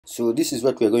So this is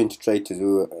what we're going to try to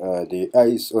do, the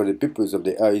eyes or the pupils of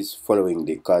the eyes following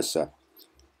the cursor.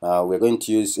 We're going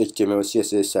to use HTML,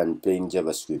 CSS and plain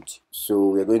JavaScript. So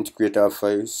we're going to create our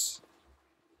files.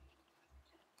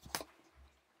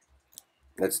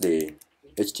 That's the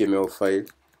HTML file.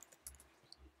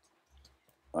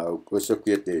 I'll also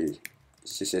create the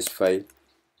CSS file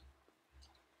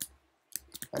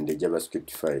and the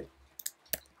JavaScript file.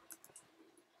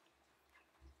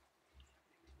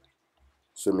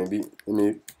 So maybe let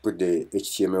me put the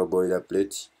HTML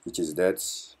boilerplate, which is that,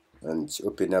 and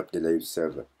open up the live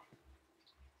server.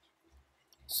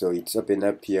 So it's open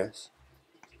up here.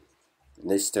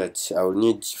 Let's start. I'll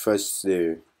need first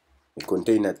a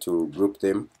container to group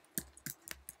them.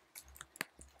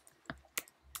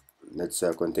 That's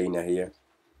a container here.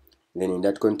 Then in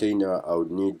that container I'll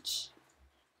need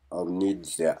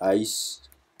the eyes.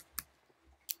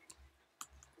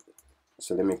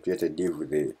 So let me create a div with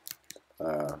the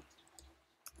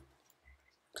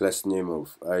class name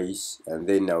of eyes, and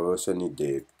then I'll also need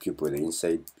the pupil, the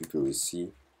inside pupil will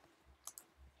see,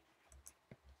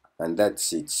 and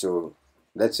that's it. So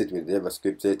that's it with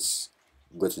JavaScript. Let's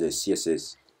go to the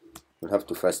CSS. We'll have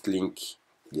to first link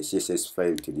the CSS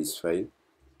file to this file,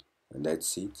 and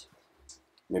that's it.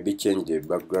 Maybe change the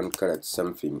background color to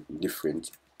something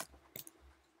different.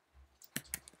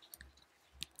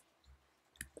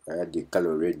 I had the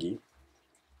color ready,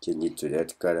 change it to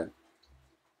that color.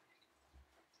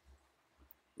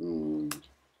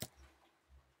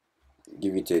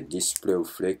 Give it a display of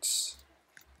flex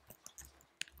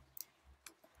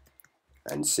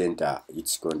and center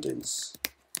its contents.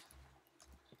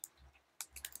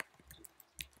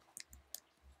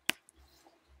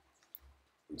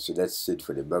 So that's it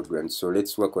for the background. So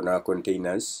let's work on our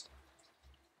containers.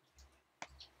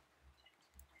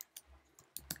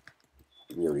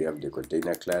 Here we have the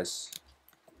container class,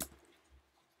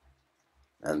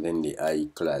 and then the eye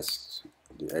class,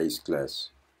 the eyes class.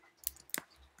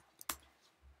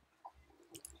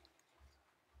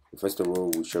 First of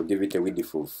all, we shall give it a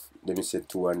width of, let me say,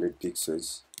 200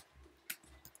 pixels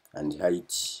and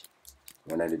height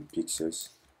 100 pixels.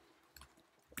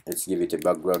 Let's give it a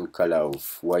background color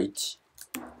of white,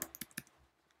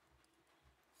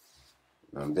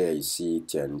 and there you see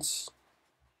it. And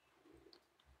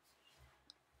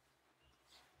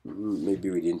maybe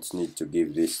we didn't need to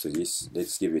give this to this.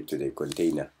 Let's give it to the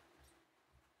container.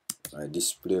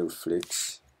 Display of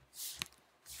flex,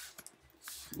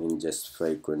 then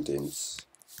justify contents,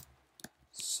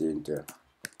 center,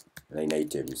 line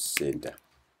items, center.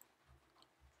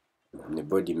 And the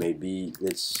body, maybe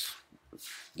let's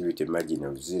give it a margin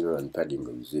of 0 and padding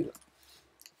of 0.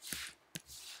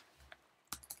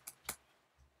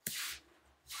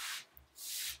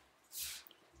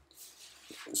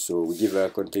 So we give our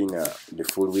container the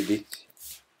full width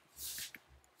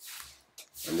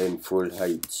and then full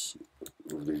height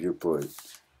of the viewport.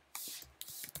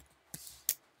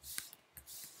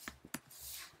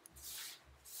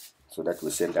 So that we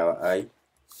send our eye.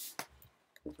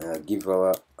 Give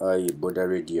our eye border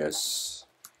radius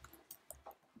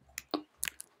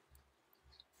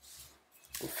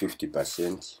of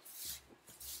 50%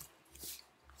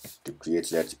 to create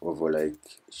that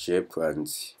oval-like shape, and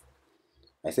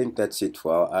I think that's it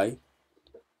for our eye.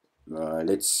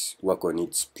 Let's work on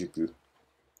its pupil.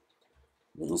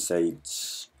 The inside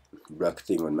black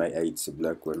thing on my eye, it's a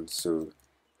black one, so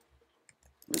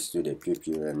let's do the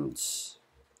pupil and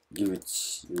give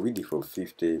it a width of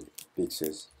 50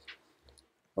 pixels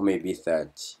or maybe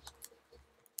 30,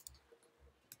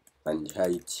 and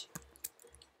height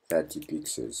 30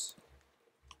 pixels.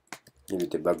 Give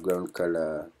it a background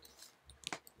color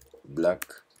black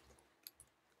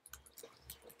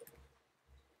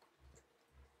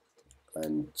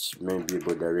and maybe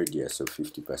border radius of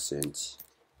 50%.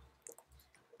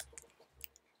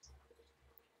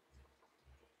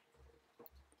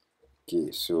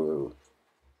 Okay, so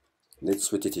let's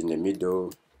put it in the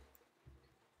middle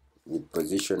with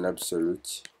position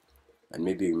absolute, and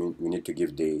maybe we need to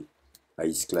give the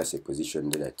eyes class a position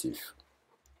relative.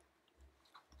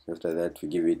 After that, we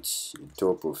give it a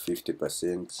top of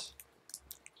 50%,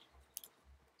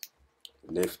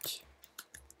 left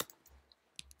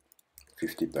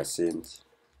 50%,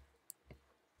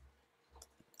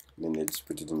 then let's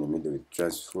put it in the middle with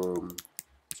transform,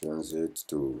 translate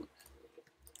to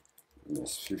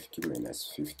 -50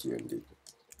 -50 on the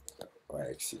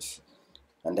y-axis,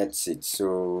 and that's it.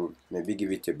 So maybe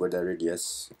give it a border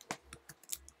radius,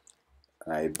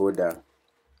 a border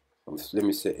of, let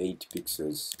me say, 8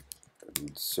 pixels,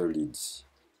 and solid,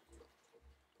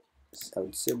 I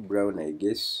would say brown, I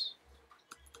guess.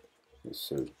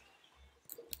 Sorry,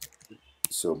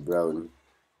 So brown,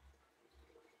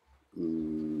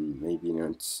 maybe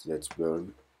not that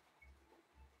brown.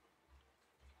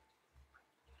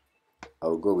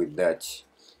 I'll go with that.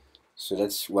 So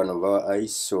that's one of our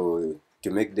eyes. So to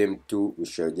make them two, we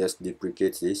shall just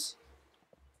duplicate this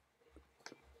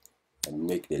and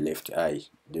make the left eye,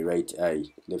 the right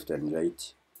eye, left and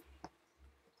right.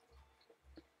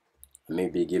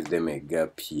 Maybe give them a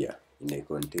gap here in a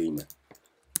container,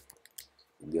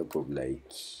 a gap of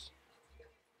like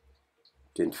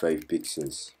 25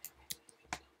 pixels.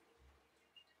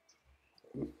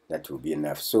 That will be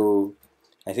enough. So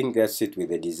I think that's it with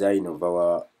the design of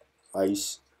our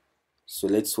eyes. So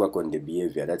let's work on the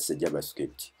behavior. That's the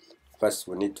JavaScript. First,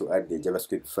 we need to add the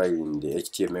JavaScript file in the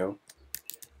HTML.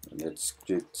 Let's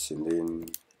script and then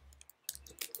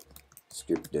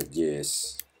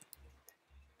script.js.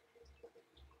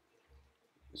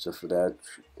 So for that,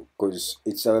 because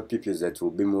it's our pupils that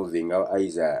will be moving, our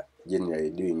eyes are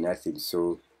generally doing nothing.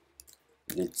 So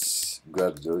let's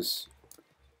grab those,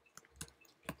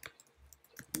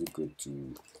 equal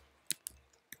to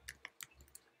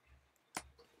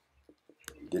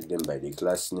get them by the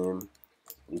class name,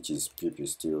 which is pupil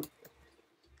still.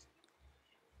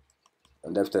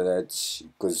 And after that,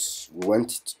 because we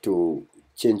want it to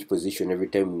change position every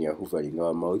time we are hovering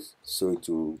our mouse, so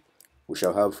we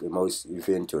shall have a mouse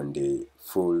event on the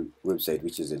full website,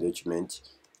 which is a document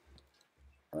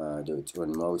dot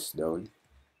on mouse down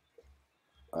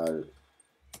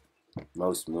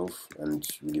mouse move, and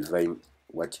we define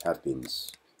what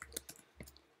happens.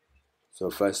 So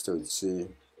first I would say,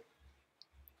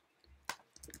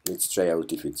 let's try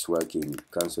out if it's working.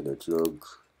 Console.log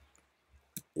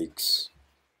x.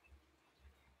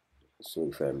 So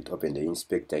if I'm to open the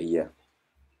inspector here,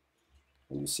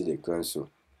 and you see the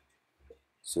console,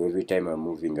 so every time I'm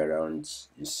moving around,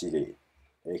 you see the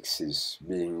x is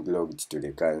being logged to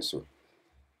the console.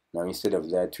 Now instead of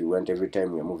that, we want every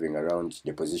time we're moving around,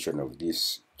 the position of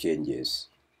this changes.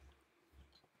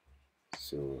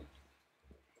 So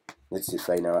let's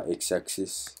define our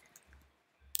x-axis,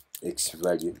 x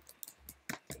value,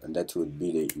 and that would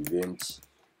be the event.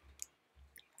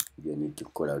 We need to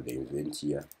call out the event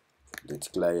here.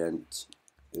 That client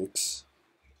x,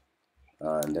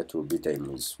 and that will be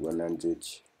times 100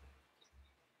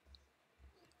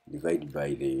 divided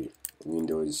by the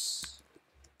Windows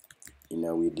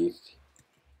inner width,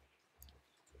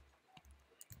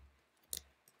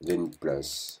 then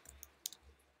plus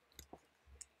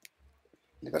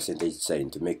the percentage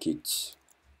sign to make it,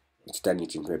 turn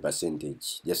it into a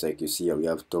percentage. Just like you see here, we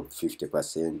have top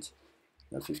 50%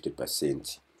 and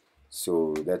 50%.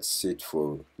 So that's it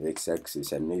for the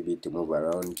x-axis, and maybe to move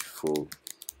around for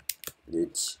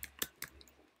let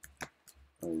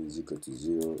y is equal to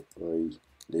 0, y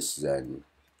less than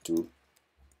 2,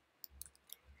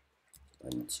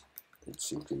 and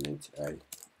let's increment I.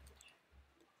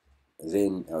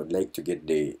 Then I would like to get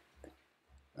the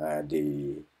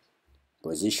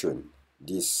position,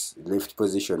 this left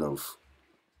position of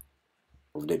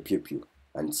the pupil,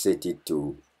 and set it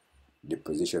to the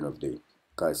position of the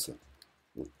cursor.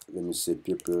 Let me say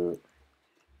pupil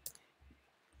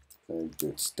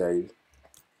dot style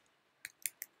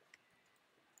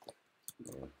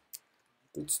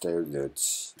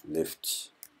dot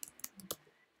left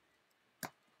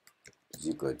is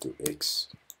equal to x.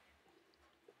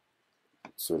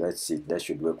 So that's it. That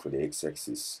should work for the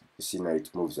x-axis. You see now it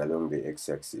moves along the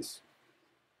x-axis.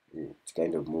 It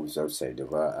kind of moves outside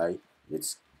of our eye.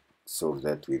 Let's solve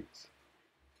that with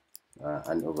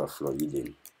an overflow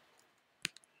hidden.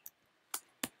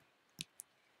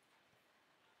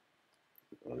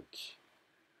 Okay.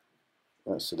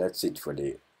 So that's it for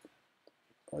the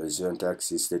horizontal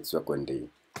axis. Let's work on the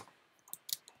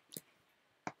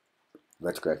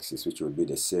vertical axis, which will be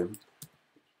the same.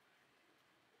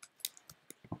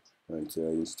 And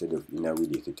instead of inner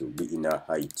width, it will be inner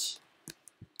height.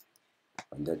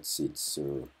 And that's it.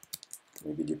 So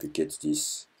maybe duplicate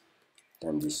this,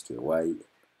 turn this to a y,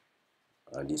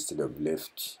 and instead of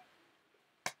left,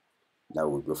 now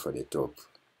we'll go for the top.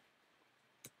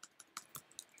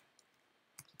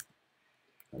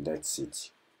 And that's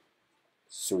it.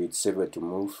 So it's able to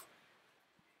move.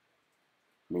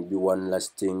 Maybe one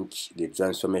last thing, the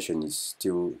transformation is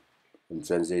still in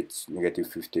transit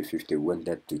 -50, we want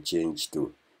that to change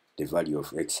to the value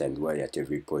of x and y at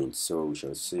every point. So we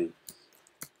shall say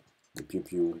the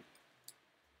pupil,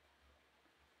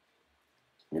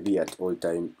 maybe at all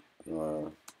time, we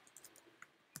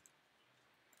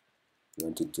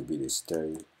want it to be the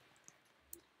style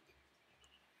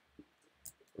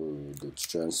the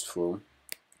transform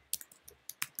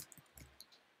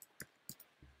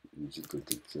is equal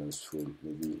to transform,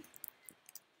 maybe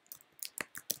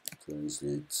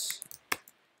translate.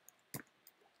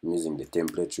 I'm using the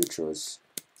template we chose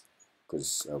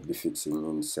because I'll be fixing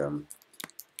in some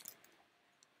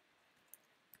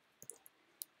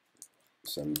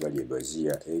variables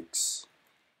here, x,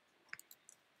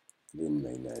 then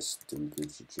minus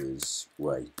template we choose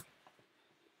y.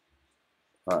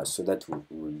 So that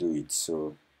will do it.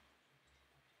 So,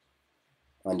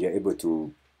 and you're able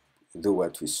to do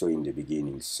what we saw in the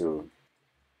beginning. So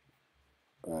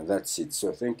that's it.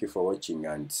 So thank you for watching,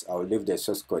 and I'll leave the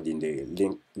source code in the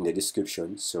link in the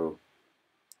description. So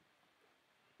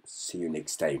see you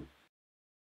next time.